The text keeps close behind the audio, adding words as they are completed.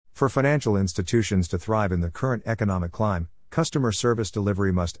For financial institutions to thrive in the current economic climate, customer service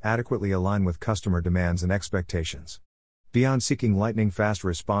delivery must adequately align with customer demands and expectations. Beyond seeking lightning-fast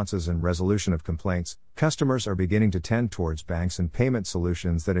responses and resolution of complaints, customers are beginning to tend towards banks and payment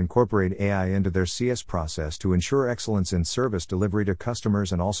solutions that incorporate AI into their CS process to ensure excellence in service delivery to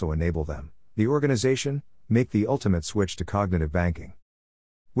customers and also enable them, the organization, make the ultimate switch to cognitive banking.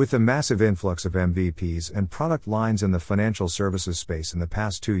 With the massive influx of MVPs and product lines in the financial services space in the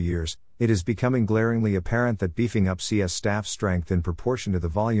past 2 years, it is becoming glaringly apparent that beefing up CS staff strength in proportion to the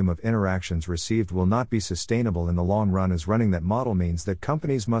volume of interactions received will not be sustainable in the long run, as running that model means that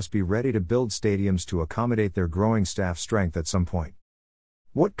companies must be ready to build stadiums to accommodate their growing staff strength at some point.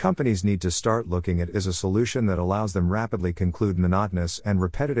 What companies need to start looking at is a solution that allows them rapidly conclude monotonous and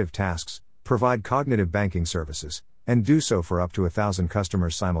repetitive tasks, provide cognitive banking services, and do so for up to 1,000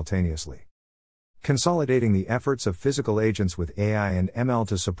 customers simultaneously. Consolidating the efforts of physical agents with AI and ML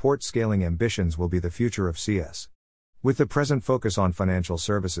to support scaling ambitions will be the future of CS. With the present focus on financial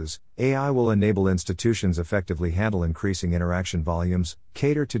services, AI will enable institutions effectively handle increasing interaction volumes,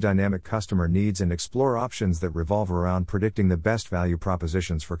 cater to dynamic customer needs, and explore options that revolve around predicting the best value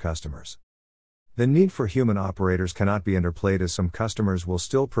propositions for customers. The need for human operators cannot be underplayed, as some customers will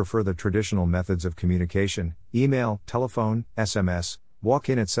still prefer the traditional methods of communication, email, telephone, SMS,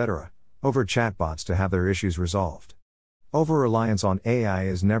 walk-in, etc., over chatbots to have their issues resolved. Over-reliance on AI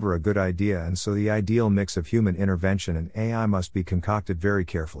is never a good idea, and so the ideal mix of human intervention and AI must be concocted very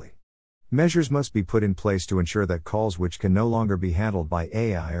carefully. Measures must be put in place to ensure that calls which can no longer be handled by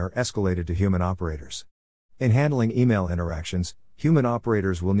AI are escalated to human operators. In handling email interactions, human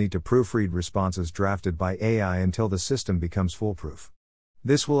operators will need to proofread responses drafted by AI until the system becomes foolproof.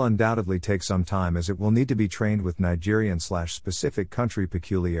 This will undoubtedly take some time, as it will need to be trained with Nigerian/specific country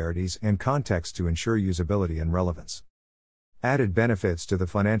peculiarities and context to ensure usability and relevance. Added benefits to the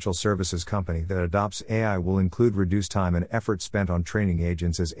financial services company that adopts AI will include reduced time and effort spent on training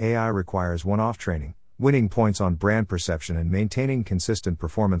agents, as AI requires one-off training, winning points on brand perception, and maintaining consistent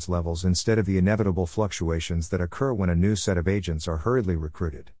performance levels instead of the inevitable fluctuations that occur when a new set of agents are hurriedly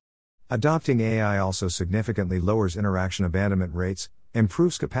recruited. Adopting AI also significantly lowers interaction abandonment rates,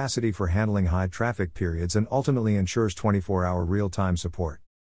 improves capacity for handling high traffic periods, and ultimately ensures 24-hour real-time support.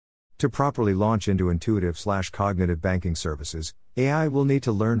 To properly launch into intuitive/cognitive banking services, AI will need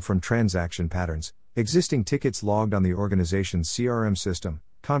to learn from transaction patterns, existing tickets logged on the organization's CRM system,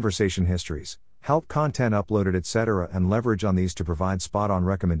 conversation histories, help content uploaded, etc., and leverage on these to provide spot-on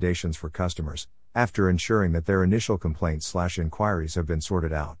recommendations for customers, after ensuring that their initial complaints/inquiries have been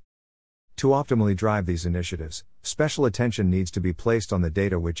sorted out. To optimally drive these initiatives, special attention needs to be placed on the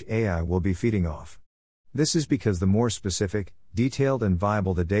data which AI will be feeding off. This is because the more specific, detailed, and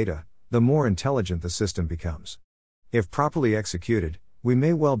viable the data, the more intelligent the system becomes. If properly executed, we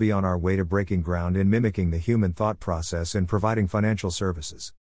may well be on our way to breaking ground in mimicking the human thought process in providing financial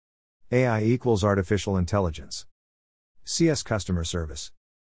services. AI equals artificial intelligence. CS customer service.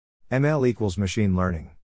 ML equals machine learning.